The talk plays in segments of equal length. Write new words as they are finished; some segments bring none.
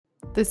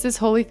This is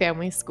Holy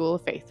Family School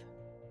of Faith.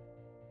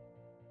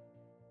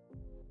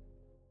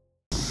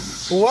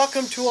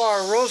 Welcome to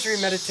our Rosary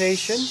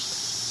Meditation.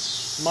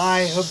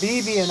 My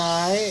Habibi and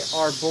I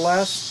are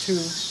blessed to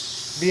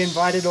be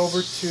invited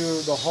over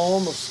to the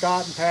home of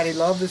Scott and Patty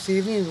Love this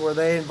evening, where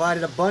they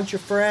invited a bunch of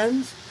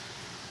friends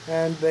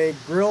and they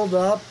grilled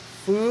up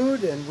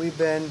food, and we've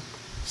been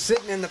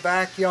sitting in the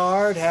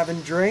backyard having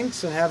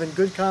drinks and having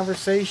good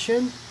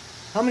conversation.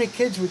 How many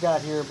kids we got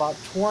here? About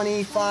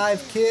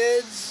 25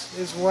 kids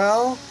as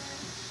well.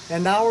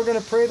 And now we're going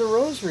to pray the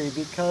rosary,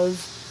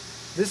 because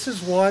this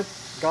is what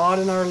God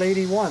and Our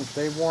Lady want.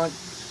 They want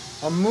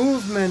a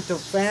movement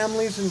of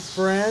families and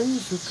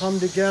friends who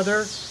come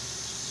together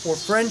for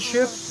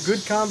friendship,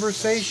 good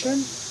conversation,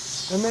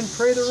 and then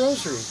pray the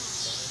rosary.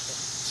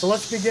 So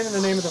let's begin in the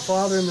name of the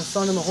Father, and the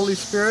Son, and the Holy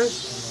Spirit.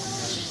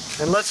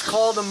 And let's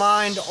call to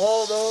mind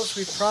all those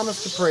we've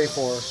promised to pray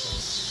for.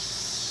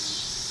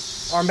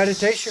 Our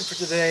meditation for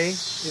today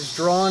is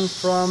drawn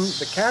from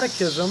the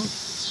Catechism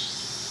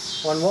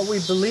on what we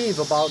believe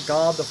about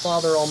God the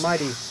Father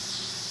Almighty.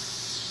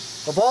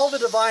 Of all the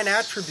divine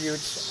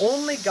attributes,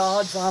 only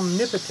God's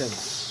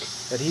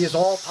omnipotence, that He is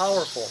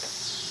all-powerful,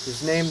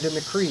 is named in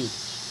the Creed.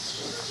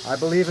 I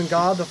believe in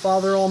God the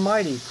Father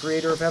Almighty,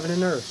 creator of heaven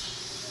and earth.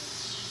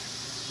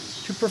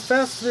 To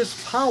profess this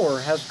power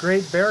has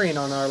great bearing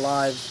on our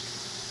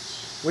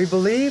lives. We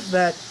believe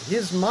that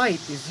His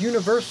might is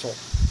universal.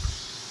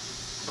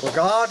 For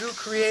God, who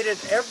created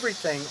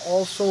everything,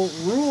 also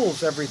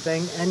rules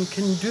everything and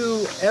can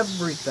do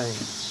everything.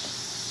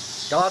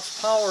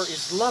 God's power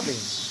is loving,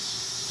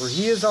 for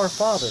He is our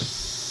Father.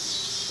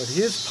 But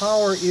His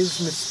power is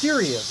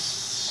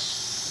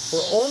mysterious,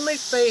 for only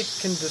faith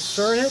can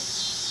discern it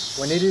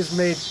when it is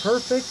made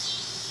perfect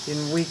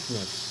in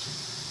weakness.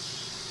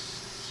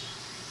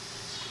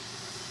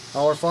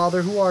 Our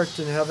Father, who art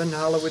in heaven,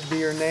 hallowed be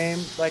your name.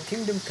 Thy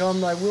kingdom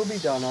come, thy will be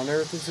done on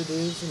earth as it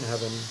is in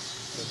heaven.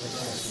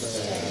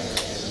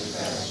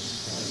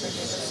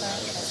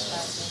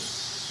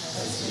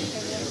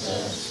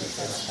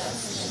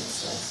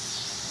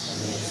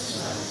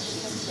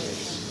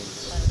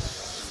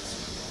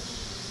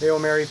 Hail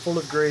Mary, full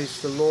of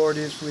grace, the Lord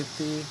is with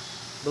thee.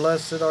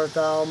 Blessed art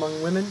thou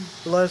among women,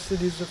 blessed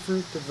is the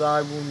fruit of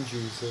thy womb,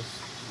 Jesus.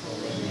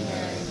 Holy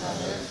Mary,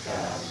 Mother of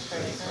God,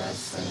 pray for us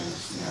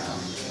sinners, now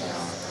and at the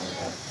hour of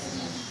our death.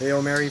 Amen.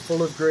 Hail Mary,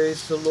 full of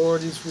grace, the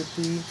Lord is with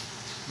thee.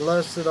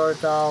 Blessed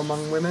art thou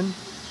among women,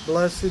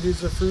 blessed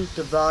is the fruit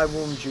of thy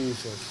womb,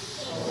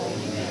 Jesus.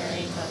 Holy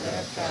Mary, Mother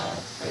of God,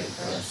 pray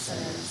for us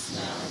sinners,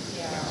 now and at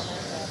the hour of our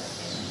death.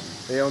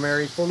 Amen. Hail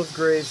Mary, full of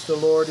grace, the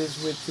Lord is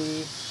with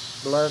thee.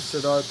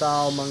 Blessed art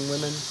thou among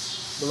women,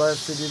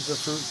 blessed is the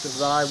fruit of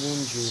thy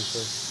womb,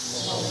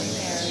 Jesus. Holy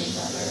Mary,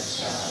 Mother of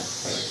God,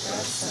 pray for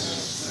us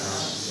sinners,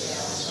 now and at the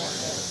hour of our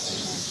death.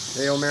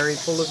 Amen. Hail Mary,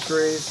 full of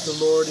grace, the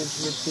Lord is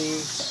with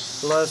thee.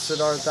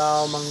 Blessed art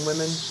thou among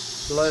women,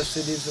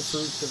 blessed is the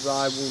fruit of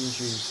thy womb,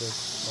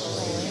 Jesus.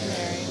 Holy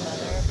Mary,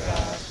 Mother of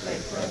God, pray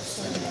for us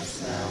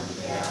sinners, now and at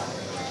the hour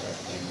of our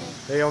death.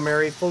 Amen. Hail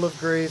Mary, full of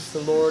grace,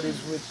 the Lord is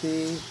with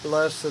thee.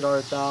 Blessed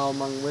art thou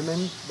among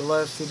women,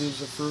 blessed is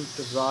the fruit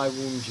of thy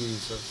womb,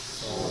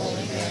 Jesus.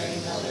 Holy Mary,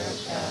 Mother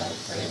of God,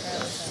 pray for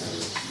us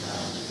sinners, now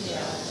and at the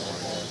hour of our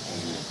death.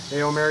 Amen.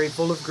 Hail Mary,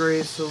 full of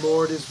grace, the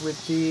Lord is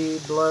with thee.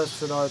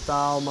 Blessed art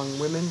thou among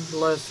women,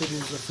 blessed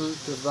is the fruit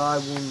of thy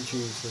womb,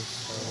 Jesus.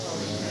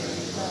 Holy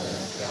Mary, Mother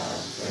of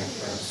God, pray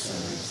for us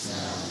sinners,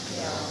 now and at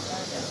the hour of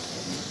our death.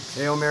 Amen.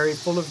 Hail Mary,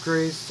 full of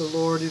grace, the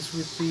Lord is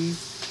with thee.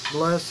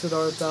 Blessed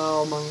art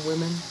thou among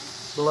women,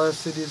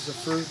 blessed is the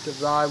fruit of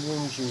thy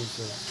womb,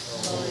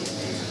 Jesus. Holy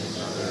Mary,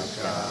 Mother of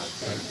God,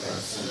 pray for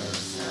us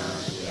sinners, now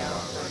and at the hour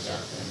of our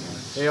death. Amen.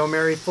 Hail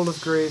Mary, full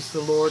of grace,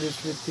 the Lord is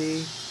with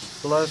thee.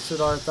 Blessed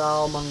art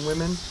thou among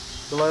women,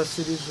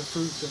 blessed is the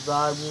fruit of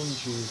thy womb,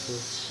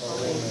 Jesus.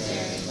 Holy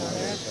Mary,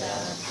 Mother of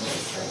God, pray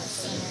for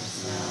us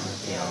sinners, now and at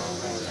the hour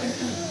of our death.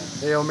 Amen.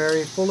 Hail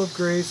Mary, full of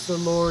grace, the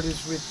Lord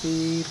is with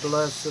thee.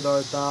 Blessed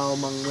art thou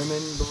among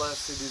women,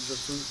 blessed is the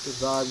fruit of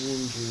thy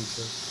womb,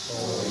 Jesus.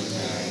 Holy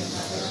Mary,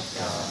 Mother of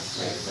God,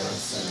 pray for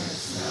us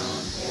sinners, now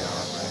and at the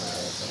hour of our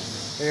death.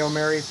 Amen. Hail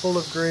Mary, full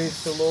of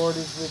grace, the Lord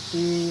is with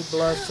thee.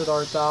 Blessed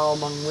art thou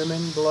among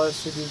women,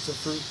 blessed is the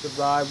fruit of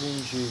thy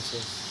womb,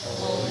 Jesus.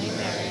 Holy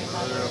Mary,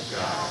 Mother of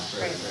God,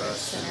 pray for us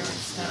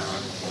sinners, now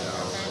and at the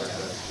hour of our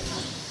death.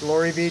 Amen.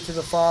 Glory be to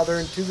the Father,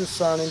 and to the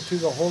Son, and to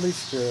the Holy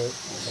Spirit.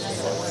 As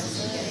it was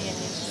in the beginning,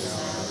 is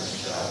now,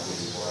 and shall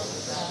be, world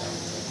without end.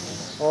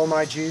 Amen. O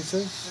my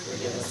Jesus,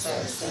 Forgive us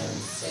our sins,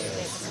 save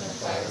us from the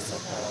fires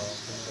of hell.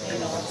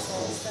 Lead all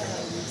souls to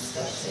heaven,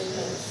 especially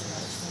those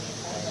most in need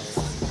of thy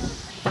mercy.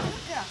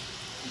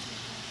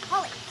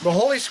 the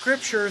Holy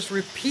Scriptures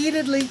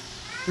repeatedly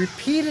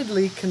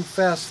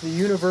confess the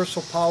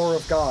universal power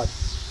of God.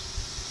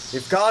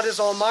 If God is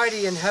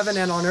almighty in heaven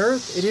and on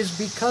earth, it is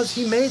because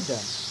He made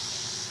them.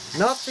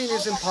 Nothing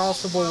is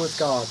impossible with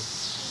God,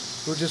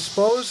 who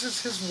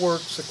disposes His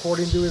works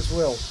according to His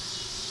will.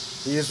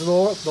 He is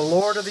the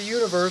Lord of the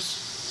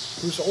universe,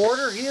 whose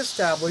order He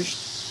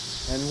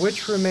established, and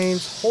which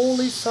remains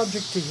wholly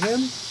subject to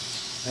Him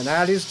and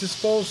at his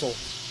disposal.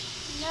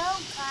 No,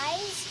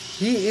 guys.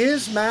 He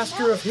is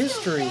master of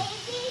history, Baby.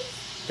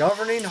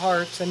 governing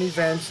hearts and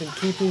events in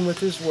keeping with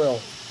his will.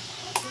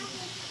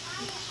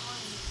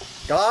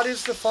 God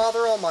is the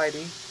Father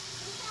Almighty,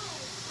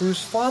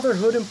 whose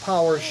fatherhood and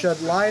power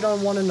shed light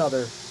on one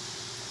another,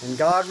 and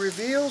God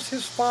reveals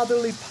his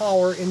fatherly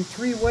power in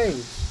three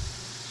ways.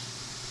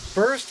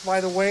 First,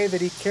 by the way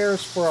that he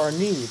cares for our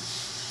needs.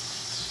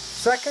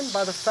 Second,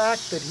 by the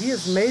fact that he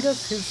has made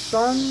us his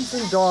sons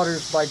and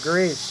daughters by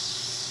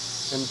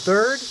grace. And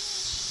third,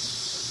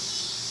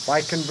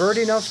 by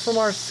converting us from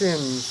our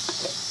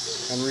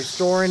sins and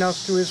restoring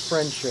us to his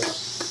friendship.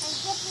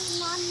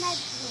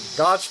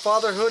 God's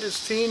fatherhood is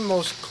seen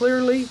most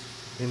clearly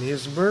in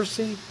his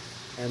mercy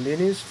and in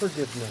his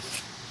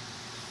forgiveness.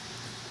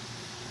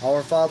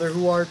 Our Father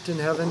who art in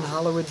heaven,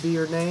 hallowed be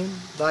your name.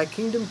 Thy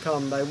kingdom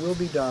come, thy will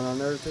be done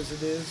on earth as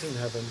it is in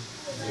heaven.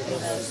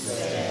 Give us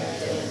today our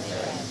daily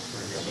bread.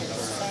 Forgive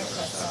us our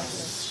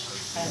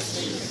trespasses, as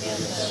we forgive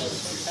those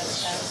who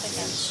trespass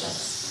against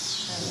us.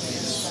 And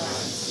lead us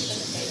not into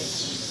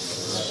temptation,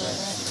 but deliver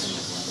us from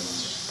evil.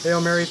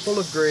 Hail Mary, full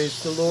of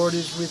grace, the Lord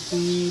is with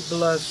thee.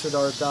 Blessed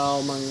art thou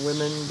among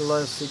women.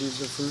 Blessed is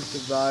the fruit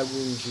of thy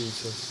womb,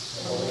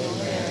 Jesus. Holy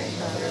Mary,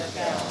 Mother of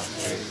God,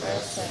 pray for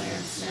us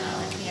sinners, now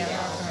and at the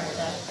hour of our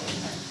death.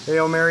 Amen.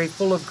 Hail Mary,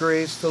 full of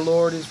grace, the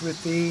Lord is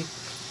with thee.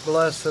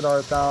 Blessed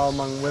art thou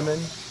among women.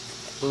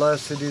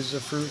 Blessed is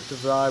the fruit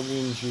of thy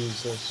womb,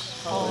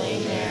 Jesus. Holy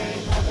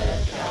Mary, Mother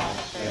of God,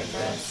 pray for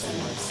us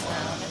sinners,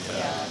 now and at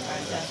the hour of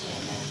our death.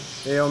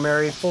 Amen. Hail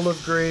Mary, full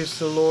of grace,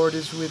 the Lord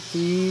is with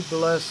thee.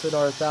 Blessed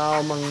art thou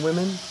among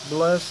women.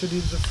 Blessed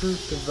is the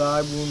fruit of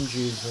thy womb,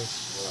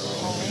 Jesus.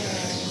 Holy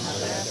Mary,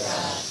 Mother of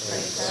God,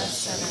 pray for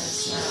us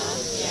sinners, now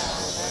and at the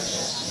hour of our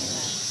death.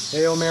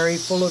 Amen. Hail Mary,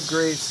 full of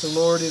grace, the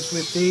Lord is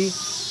with thee.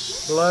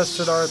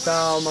 Blessed art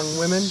thou among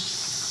women.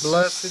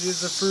 Blessed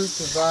is the fruit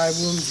of thy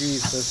womb,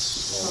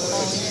 Jesus.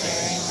 Holy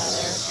Mary,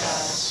 Mother of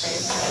God,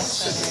 pray for us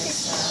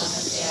sinners, now and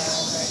at the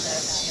hour of our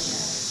death.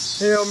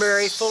 Amen. Hail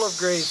Mary, full of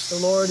grace, the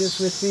Lord is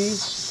with thee.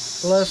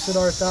 Blessed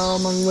art thou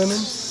among women.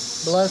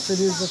 Blessed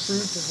is the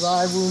fruit of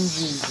thy womb,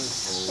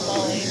 Jesus.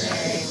 Holy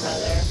Mary,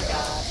 Mother of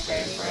God,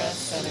 pray for us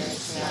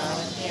sinners, now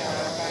and at the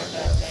hour of our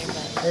death. Amen.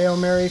 Hail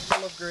Mary,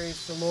 full of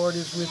grace, the Lord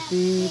is with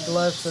thee.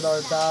 Blessed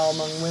art thou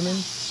among women.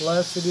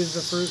 Blessed is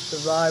the fruit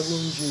of thy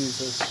womb,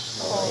 Jesus.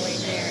 Holy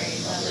Mary,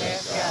 Mother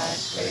of God,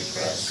 pray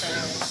for us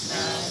sinners,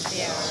 now and at the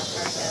hour of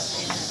our death.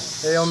 Amen.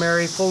 Hail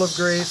Mary, full of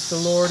grace, the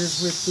Lord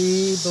is with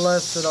thee.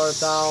 Blessed art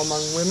thou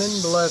among women.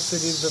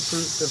 Blessed is the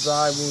fruit of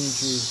thy womb,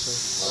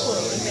 Jesus.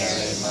 Holy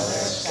Mary, Mother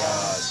of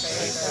God,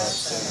 pray for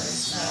us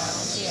sinners, now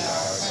and at the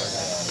hour of our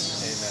death.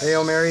 Amen.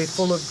 Hail Mary,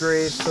 full of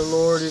grace, the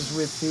Lord is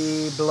with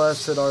thee.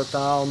 Blessed art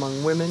thou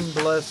among women.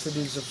 Blessed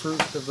is the fruit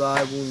of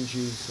thy womb,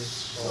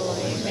 Jesus.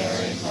 Holy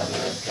Mary,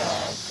 Mother of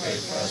God, pray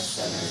for us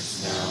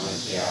sinners, now and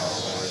at the hour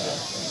of our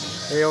death. Amen.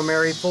 Hail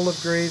Mary, full of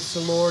grace,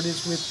 the Lord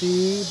is with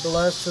thee.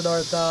 Blessed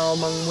art thou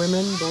among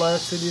women.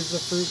 Blessed is the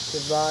fruit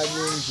of thy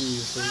womb,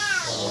 Jesus.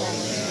 Holy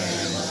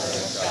Mary, Mother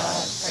of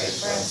God, pray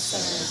for us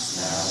sinners,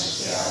 now and at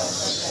the hour of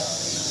our death.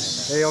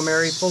 Amen. Hail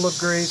Mary, full of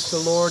grace,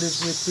 the Lord is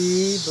with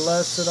thee.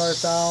 Blessed art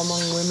thou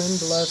among women.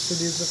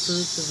 Blessed is the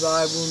fruit of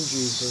thy womb,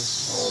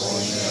 Jesus.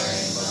 Holy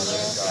Mary, Mother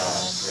of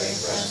God, pray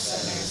for us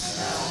sinners,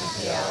 now and at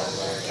the hour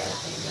of our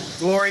death. Amen.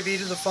 Glory be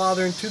to the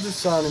Father, and to the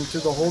Son, and to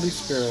the Holy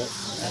Spirit.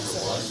 As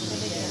it was in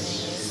the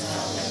beginning, is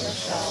now, and ever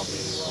shall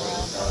be,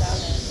 world without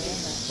end.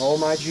 Amen. O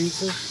my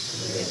Jesus,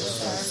 Forgive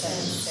us our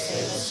sins,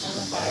 save us from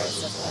the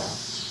fires of hell.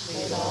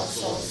 Lead all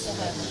souls to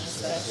heaven,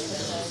 especially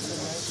those in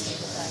most need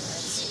of thy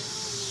mercy.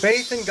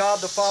 faith in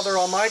God the Father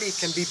Almighty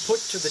can be put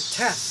to the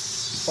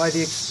test by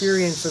the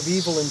experience of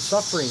evil and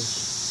suffering.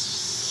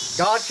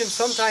 God can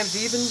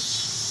sometimes even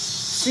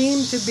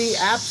seem to be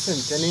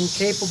absent and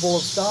incapable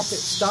of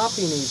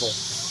stopping evil.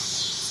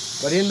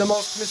 But in the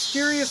most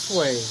mysterious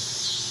way,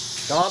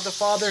 God the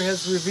Father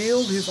has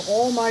revealed his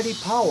almighty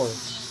power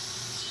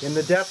in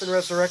the death and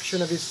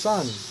resurrection of his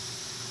Son,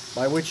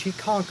 by which he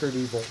conquered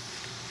evil.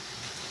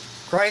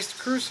 Christ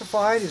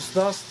crucified is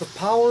thus the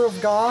power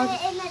of God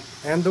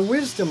and the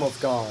wisdom of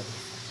God.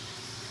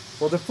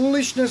 For the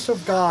foolishness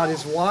of God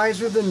is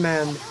wiser than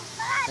men,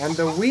 and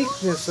the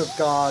weakness of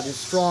God is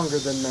stronger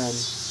than men.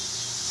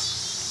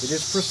 It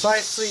is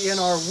precisely in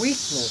our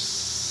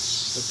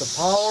weakness that the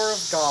power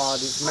of God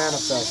is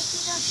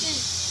manifested.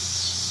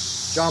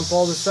 John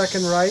Paul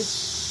II writes,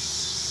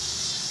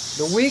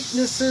 "The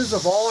weaknesses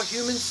of all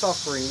human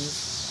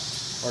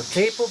sufferings are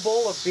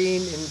capable of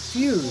being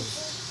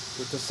infused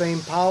with the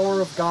same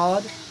power of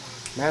God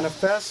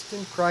manifest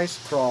in Christ's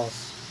cross."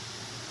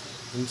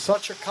 In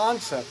such a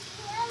concept,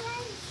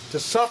 to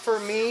suffer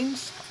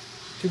means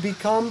to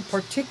become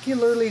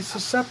particularly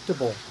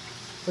susceptible,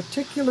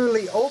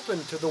 particularly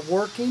open to the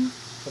working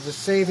of the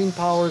saving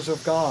powers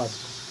of God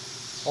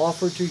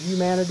offered to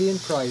humanity in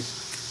Christ.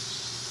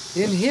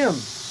 In him,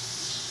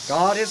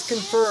 God has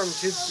confirmed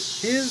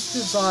his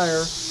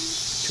desire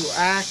to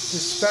act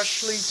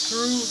especially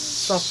through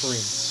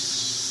suffering,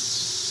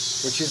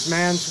 which is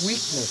man's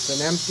weakness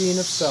and emptying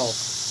of self.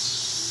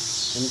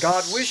 And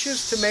God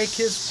wishes to make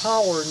his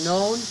power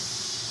known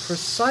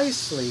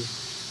precisely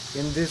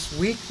in this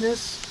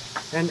weakness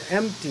and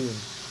emptying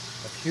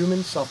of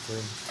human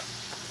suffering.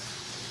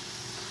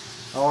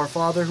 Our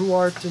Father who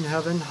art in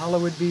heaven,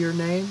 hallowed be your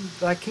name.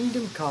 Thy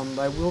kingdom come,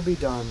 thy will be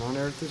done, on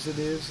earth as it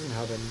is in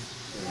heaven.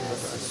 Give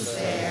us this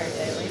day our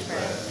daily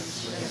bread, and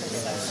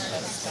forgive us our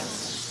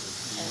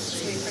trespasses,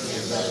 as we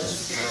forgive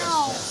those who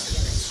trespass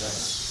against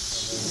us.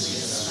 And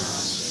lead us not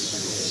into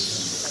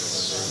temptation, but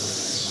deliver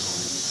us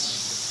from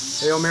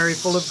evil. Hail Mary,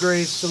 full of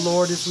grace, the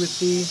Lord is with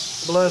thee.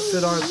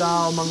 Blessed art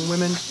thou among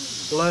women.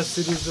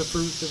 Blessed is the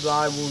fruit of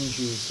thy womb,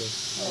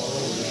 Jesus.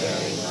 Holy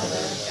Mary, Mother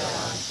of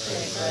God,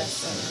 pray for us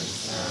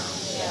sinners now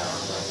and at the hour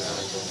of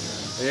our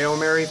death. Amen. Hail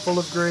Mary, full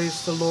of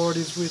grace, the Lord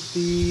is with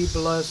thee.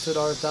 Blessed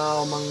art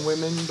thou among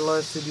women.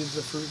 Blessed is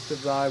the fruit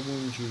of thy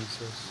womb,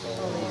 Jesus.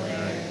 Holy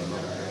Mary,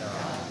 Mother of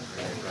God,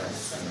 pray for us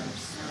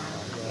sinners now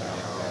and at the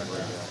hour of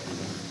our death.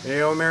 Amen.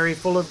 Hail Mary,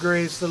 full of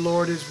grace, the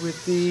Lord is with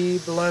thee.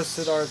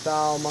 Blessed art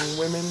thou among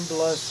women.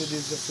 Blessed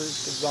is the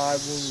fruit of thy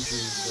womb,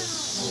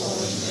 Jesus.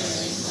 Holy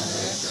Mary,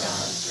 Mother of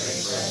God,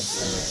 pray for us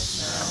sinners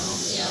now and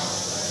at the hour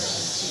of our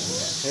death.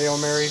 Amen. Hail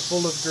Mary,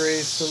 full of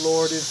grace, the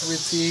Lord is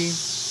with thee.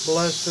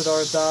 Blessed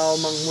art thou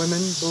among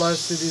women.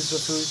 Blessed is the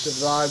fruit of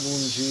thy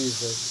womb,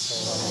 Jesus.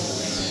 Holy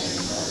Mary,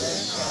 Mother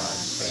of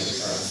God, pray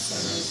for us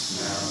sinners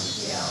now and at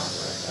the hour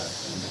of our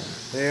death.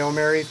 Amen. Hail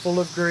Mary, full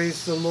of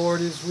grace, the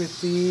Lord is with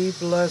thee.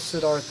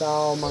 Blessed art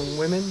thou among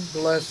women.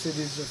 Blessed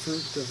is the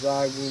fruit of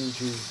thy womb,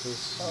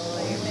 Jesus.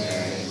 Holy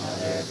Mary,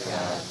 Mother of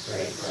God,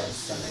 pray for us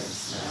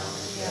sinners now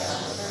and at the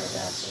hour of our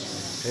death.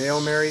 Amen. Hail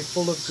Mary,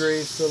 full of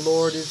grace, the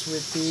Lord is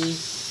with thee.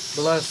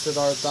 Blessed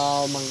art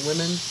thou among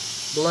women.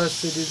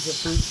 Blessed is the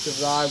fruit of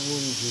thy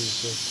womb,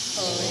 Jesus.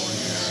 Holy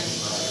Mary,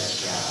 Mother of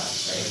God,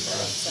 pray for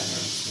us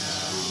sinners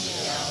now and at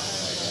the hour of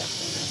our death.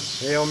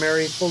 Amen. Hail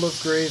Mary, full of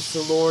grace,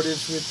 the Lord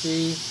is with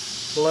thee.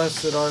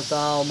 Blessed art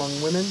thou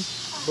among women.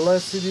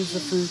 Blessed is the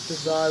fruit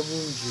of thy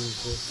womb,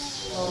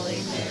 Jesus.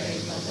 Holy Mary,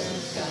 Mother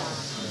of God,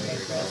 pray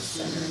for us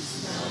sinners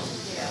now and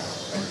at the hour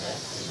of our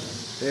death.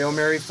 Amen. Hail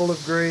Mary, full of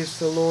grace,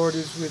 the Lord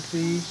is with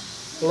thee.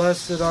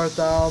 Blessed art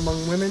thou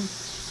among women.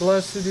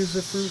 Blessed is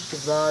the fruit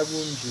of thy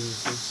womb,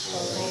 Jesus.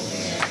 Holy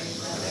Mary,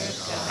 Mother of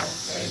God,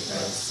 pray for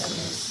us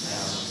sinners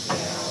now and at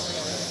the hour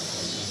of our death.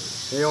 Amen.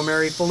 Hail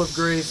Mary, full of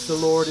grace, the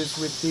Lord is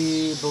with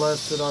thee.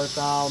 Blessed art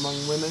thou among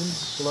women.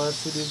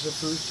 Blessed is the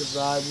fruit of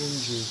thy womb,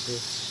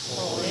 Jesus.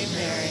 Holy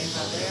Mary,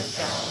 Mother of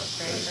God,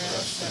 pray for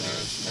us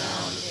sinners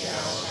now and at the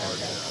hour of our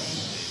death.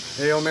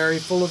 Amen. Hail Mary,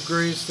 full of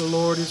grace, the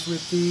Lord is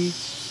with thee.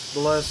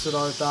 Blessed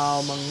art thou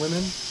among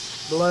women.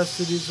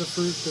 Blessed is the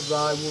fruit of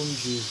thy womb,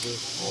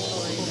 Jesus.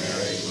 Holy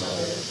Mary,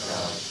 Mother of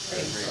God,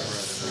 pray for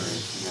us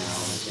sinners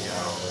now and at the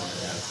hour of our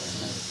death.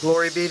 Amen.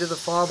 Glory be to the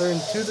Father,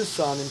 and to the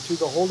Son, and to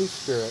the Holy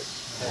Spirit.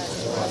 As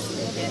it was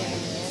in the beginning,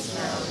 is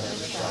now, and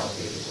ever shall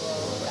be,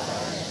 world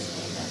without end.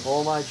 Amen.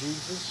 O my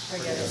Jesus,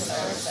 Forgive us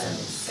our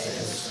sins, save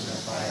us from the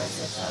fires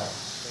of hell.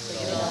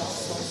 Lead all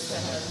souls to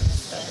heaven,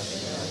 especially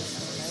those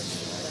in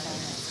mercy of the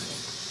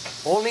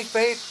saints. only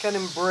faith can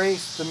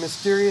embrace the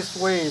mysterious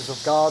ways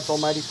of God's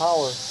almighty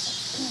power.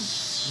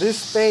 This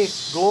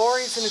faith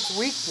glories in its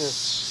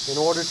weakness in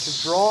order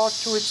to draw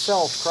to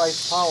itself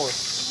Christ's power.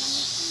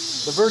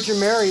 The Virgin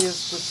Mary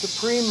is the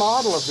supreme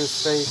model of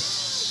this faith,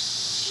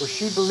 for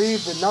she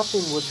believed that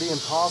nothing would be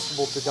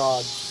impossible to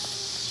God.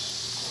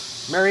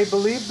 Mary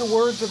believed the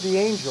words of the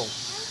angel.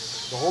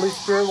 The Holy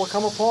Spirit will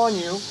come upon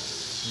you,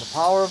 and the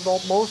power of the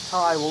Most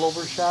High will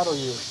overshadow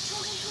you,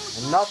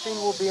 and nothing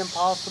will be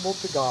impossible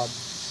to God.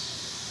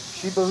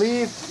 She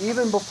believed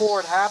even before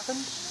it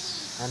happened,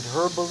 and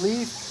her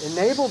belief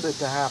enabled it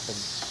to happen.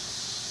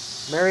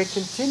 Mary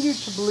continued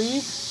to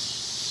believe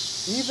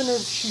even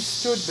as she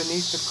stood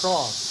beneath the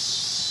cross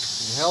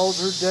and held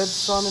her dead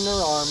son in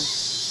her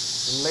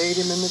arms and laid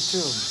him in the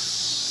tomb.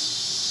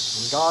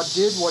 And God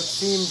did what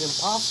seemed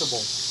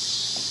impossible.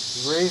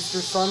 He raised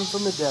her son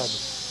from the dead.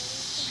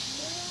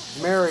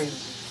 Mary,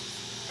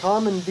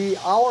 come and be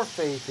our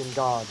faith in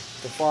God,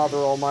 the Father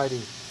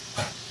Almighty,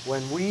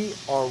 when we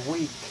are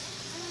weak.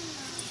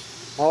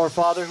 Our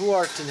Father who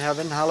art in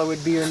heaven,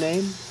 hallowed be your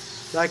name.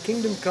 Thy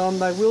kingdom come,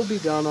 thy will be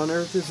done on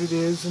earth as it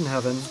is in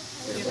heaven.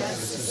 Give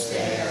us this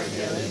day our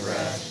daily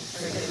bread.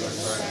 Forgive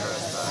us our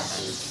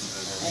trespasses,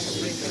 as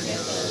we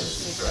forgive those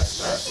who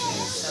trespass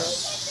against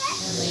us.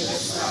 And lead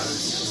us not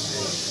into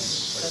temptation,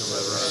 but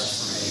deliver us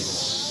from evil.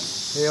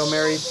 Hail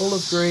Mary, full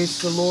of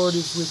grace, the Lord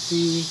is with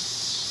thee.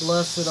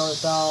 Blessed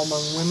art thou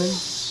among women.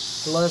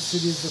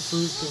 Blessed is the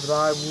fruit of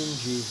thy womb,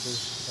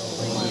 Jesus.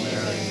 Holy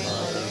Mary,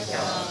 Mother of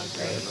God,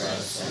 pray for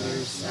us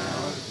sinners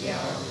now and at the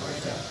hour of our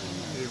death.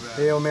 Amen.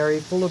 Hail Mary,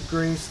 full of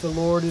grace, the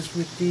Lord is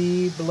with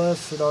thee.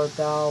 Blessed art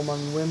thou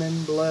among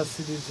women.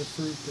 Blessed is the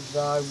fruit of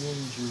thy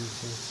womb,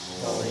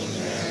 Jesus. Holy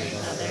Mary,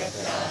 Mother of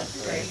God,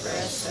 pray for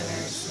us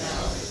sinners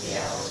now and at the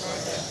hour of our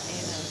death.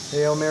 Amen.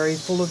 Hail Mary,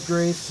 full of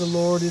grace, the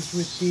Lord is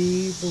with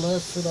thee.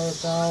 Blessed art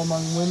thou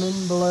among women.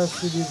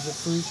 Blessed is the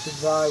fruit of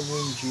thy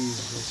womb,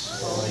 Jesus.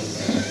 Holy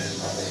Mary,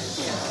 Mother of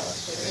God,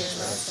 pray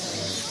for us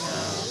sinners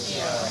now and at the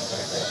hour of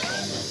our death.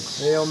 Amen.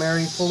 Hail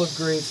Mary, full of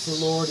grace,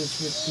 the Lord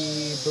is with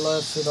thee.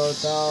 Blessed art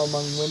thou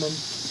among women.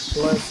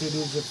 Blessed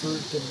is the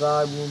fruit of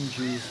thy womb,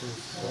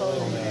 Jesus.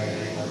 Holy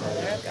Mary,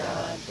 Mother of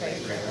God, pray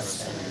for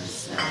us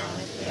sinners, now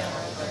and at the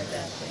hour of our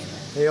death.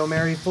 Amen. Hail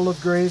Mary, full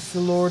of grace, the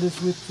Lord is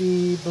with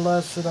thee.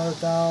 Blessed art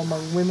thou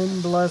among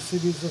women. Blessed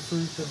is the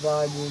fruit of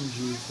thy womb,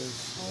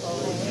 Jesus.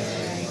 Holy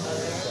Mary,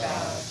 Mother of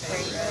God,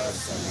 pray for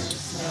us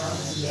sinners, now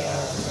and at the hour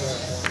of our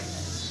death. Amen.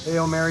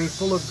 Hail Mary,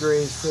 full of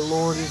grace, the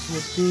Lord is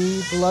with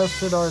thee.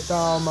 Blessed art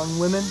thou among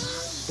women.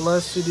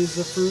 Blessed is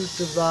the fruit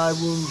of thy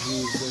womb,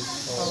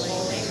 Jesus. Holy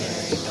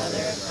Mary,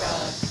 Mother of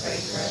God, pray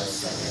for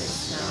us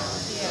sinners, now and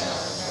at the hour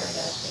of our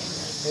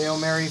death. Amen. Hail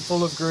Mary,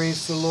 full of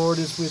grace, the Lord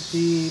is with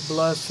thee.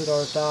 Blessed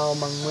art thou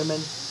among women.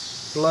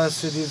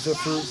 Blessed is the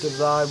fruit of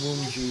thy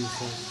womb,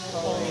 Jesus.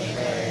 Holy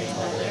Mary,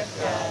 Mother of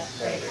God,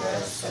 pray for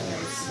us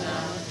sinners,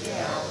 now and at the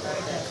hour of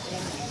our death.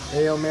 Amen.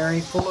 Hail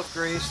Mary, full of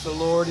grace, the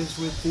Lord is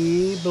with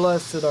thee.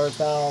 Blessed art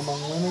thou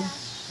among women.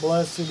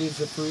 Blessed is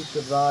the fruit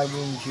of thy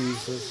womb,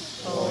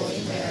 Jesus.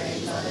 Holy Mary,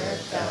 Mother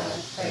of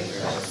God, pray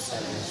for us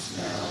sinners,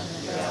 now and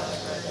at the hour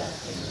of our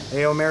death. Amen.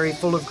 Hail Mary,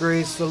 full of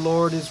grace, the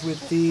Lord is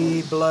with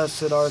thee.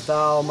 Blessed art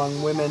thou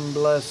among women.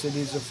 Blessed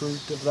is the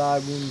fruit of thy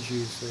womb,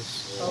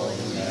 Jesus. Holy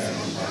Mary,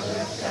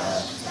 Mother of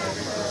God, pray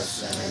for us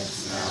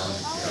sinners, now and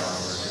at the hour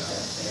of our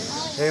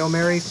death. Amen. Hail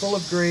Mary, full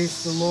of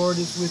grace, the Lord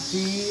is with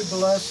thee.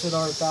 Blessed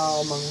art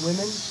thou among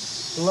women.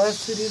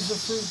 Blessed is the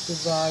fruit of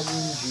thy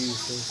womb,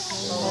 Jesus.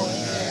 Holy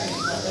Mary,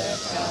 Mother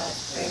of God,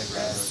 pray for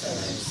us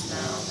sinners,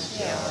 now and at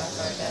the hour of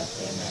our death.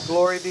 Amen.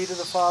 Glory be to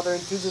the Father,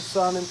 and to the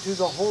Son, and to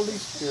the Holy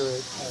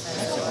Spirit.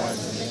 As it was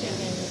in the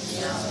beginning,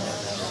 is now, and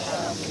ever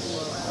shall be,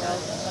 world without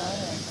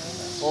end.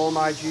 O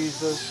my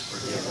Jesus,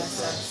 Forgive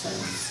us our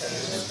sins,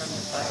 save us from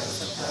the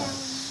fires of hell.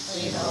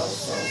 Lead all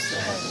souls to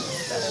heaven,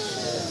 especially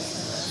those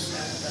in most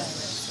need of thy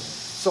mercy.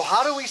 so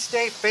how do we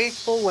stay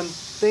faithful when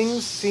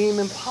things seem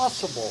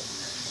impossible?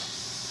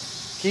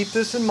 Keep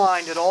this in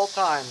mind at all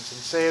times and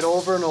say it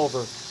over and over.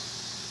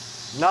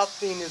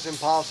 Nothing is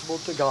impossible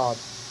to God,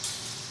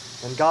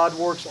 and God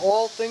works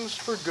all things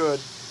for good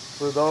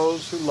for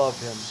those who love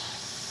Him.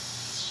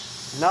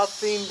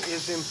 Nothing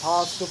is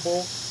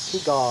impossible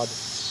to God,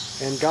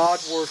 and God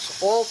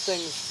works all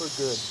things for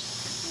good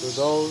for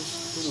those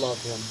who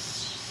love Him.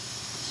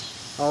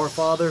 Our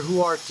Father,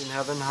 who art in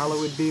heaven,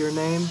 hallowed be your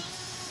name.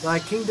 Thy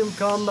kingdom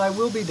come, thy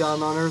will be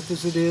done on earth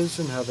as it is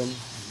in heaven.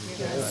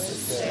 Give us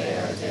this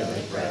day our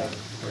daily bread.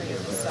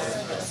 Forgive us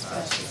our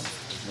trespasses,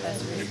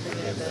 as we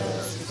forgive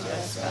those who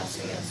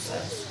trespass against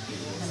us.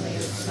 And lead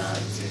us not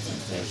into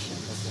temptation,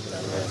 but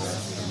deliver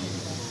us from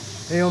evil.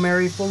 Hail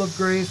Mary, full of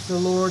grace, the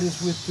Lord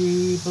is with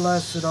thee.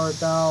 Blessed art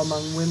thou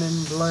among women.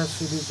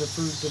 Blessed is the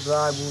fruit of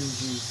thy womb,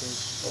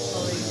 Jesus.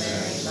 Holy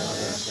Mary,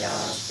 Mother of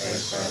God, pray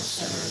for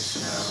us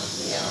sinners, now and at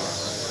the hour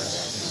of our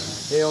death. Amen.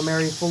 Hail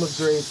Mary, full of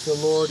grace, the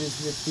Lord is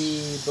with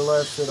thee.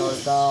 Blessed art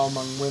thou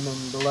among women.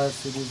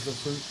 Blessed is the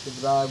fruit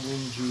of thy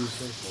womb,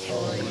 Jesus.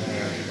 Holy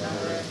Mary,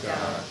 Mother of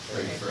God,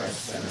 pray for us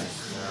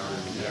sinners, now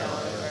and at the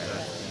hour of our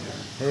death.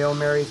 Amen. Hail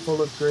Mary,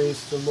 full of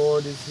grace, the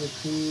Lord is with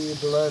thee.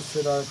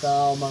 Blessed art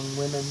thou among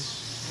women.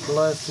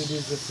 Blessed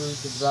is the fruit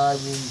of thy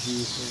womb,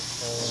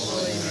 Jesus.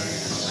 Holy Mary,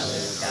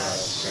 Mother of God,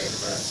 pray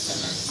for us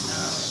sinners,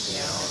 now and at the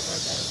hour of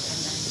our death.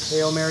 Amen.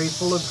 Hail Mary,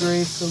 full of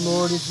grace, the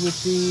Lord is with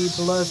thee.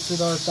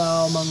 Blessed art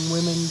thou among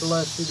women.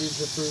 Blessed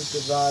is the fruit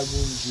of thy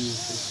womb,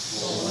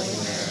 Jesus. Holy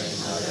Mary,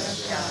 Mother of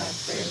God,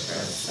 pray for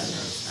us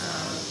sinners,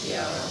 now and at the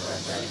hour of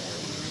our death.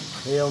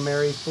 Amen. Hail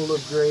Mary, full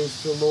of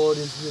grace, the Lord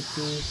is with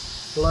thee.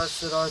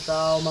 Blessed art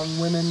thou among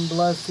women.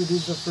 Blessed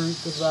is the fruit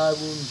of thy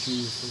womb,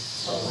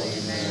 Jesus. Holy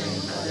Mary,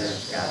 Mother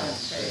of God,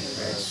 pray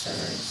for us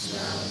sinners,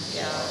 now and at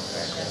the hour of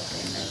our death.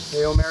 Amen.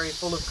 Hail Mary,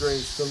 full of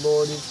grace, the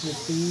Lord is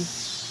with thee.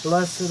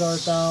 Blessed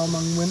art thou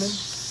among women.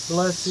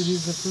 Blessed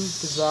is the fruit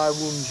of thy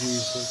womb,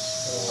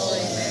 Jesus.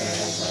 Holy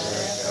Mary,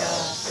 Mother of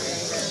God, pray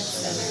for us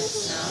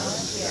sinners, now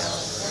and at the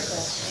hour of our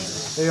death.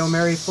 Amen. Hail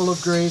Mary, full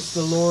of grace,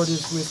 the Lord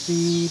is with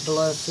thee.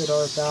 Blessed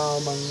art thou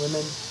among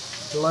women.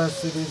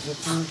 Blessed is the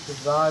fruit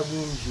of thy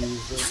womb,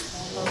 Jesus.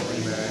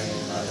 Holy Mary,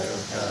 Mother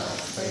of God,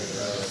 pray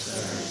for us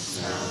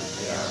sinners, now and at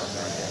the hour of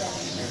our death.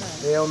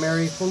 Amen. Hail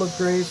Mary, full of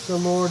grace, the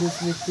Lord is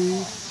with thee.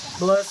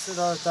 Blessed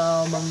art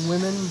thou among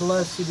women.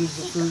 Blessed is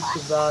the fruit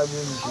of thy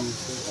womb,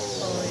 Jesus.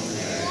 Holy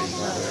Mary,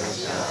 Mother of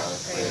God,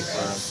 pray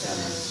for us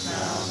sinners,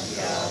 now and at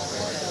the hour of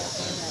our death.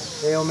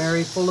 Amen. Hail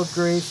Mary, full of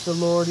grace, the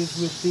Lord is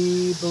with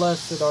thee.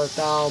 Blessed art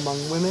thou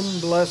among women.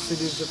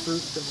 Blessed is the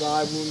fruit of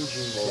thy womb,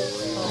 Jesus.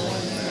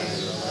 Holy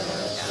Mary,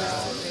 Mother of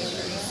God, pray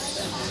for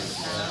us sinners,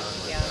 now and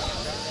at the hour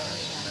of our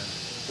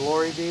death.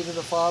 Glory be to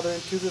the Father,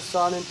 and to the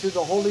Son, and to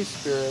the Holy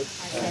Spirit.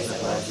 As it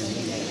was in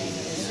the beginning,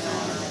 is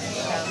now, and ever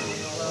shall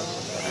be, world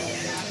without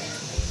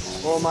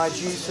end. O my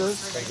Jesus,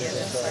 Forgive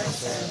us our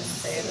sins,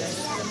 save us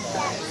from the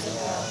fires of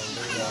hell.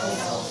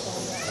 Lead all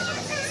souls to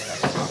heaven,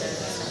 especially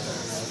those in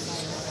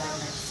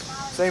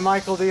most. Saint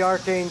Michael the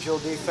Archangel,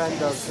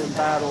 defend us in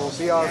battle.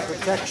 Be our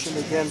protection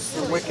against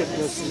the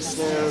wickedness and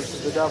snares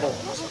of the devil.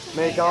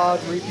 May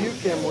God rebuke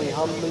him, we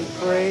humbly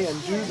pray.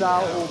 And do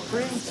thou, O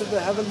Prince of the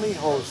heavenly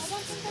host,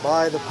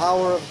 by the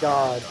power of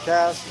God,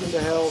 cast into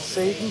hell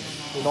Satan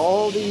and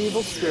all the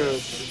evil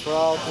spirits who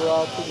prowl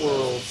throughout the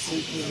world,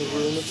 seeking the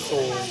ruin of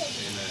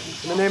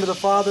souls. In the name of the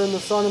Father, and the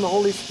Son, and the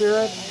Holy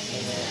Spirit.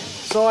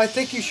 So I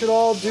think you should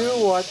all do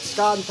what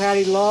Scott and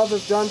Patty Love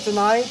have done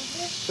tonight.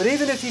 But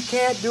even if you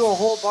can't do a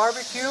whole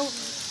barbecue,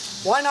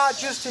 why not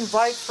just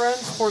invite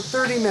friends for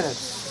 30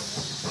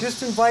 minutes?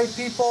 Just invite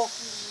people.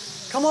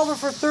 Come over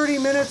for 30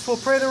 minutes, we'll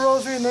pray the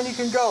rosary, and then you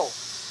can go.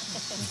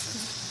 It's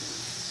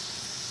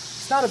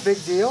not a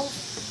big deal,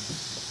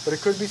 but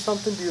it could be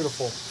something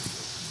beautiful.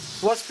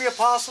 So let's be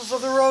apostles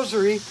of the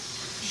rosary.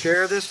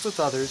 Share this with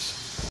others.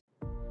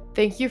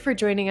 Thank you for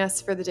joining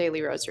us for the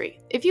Daily Rosary.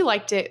 If you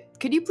liked it,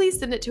 could you please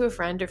send it to a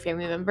friend or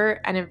family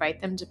member and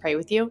invite them to pray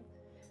with you?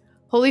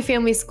 Holy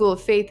Family School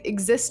of Faith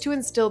exists to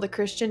instill the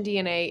Christian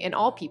DNA in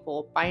all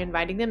people by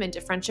inviting them into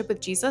friendship with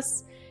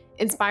Jesus,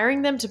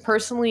 inspiring them to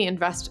personally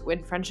invest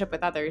in friendship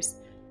with others,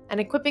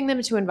 and equipping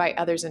them to invite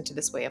others into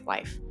this way of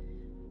life.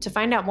 To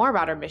find out more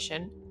about our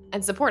mission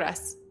and support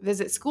us,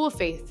 visit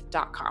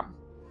schooloffaith.com.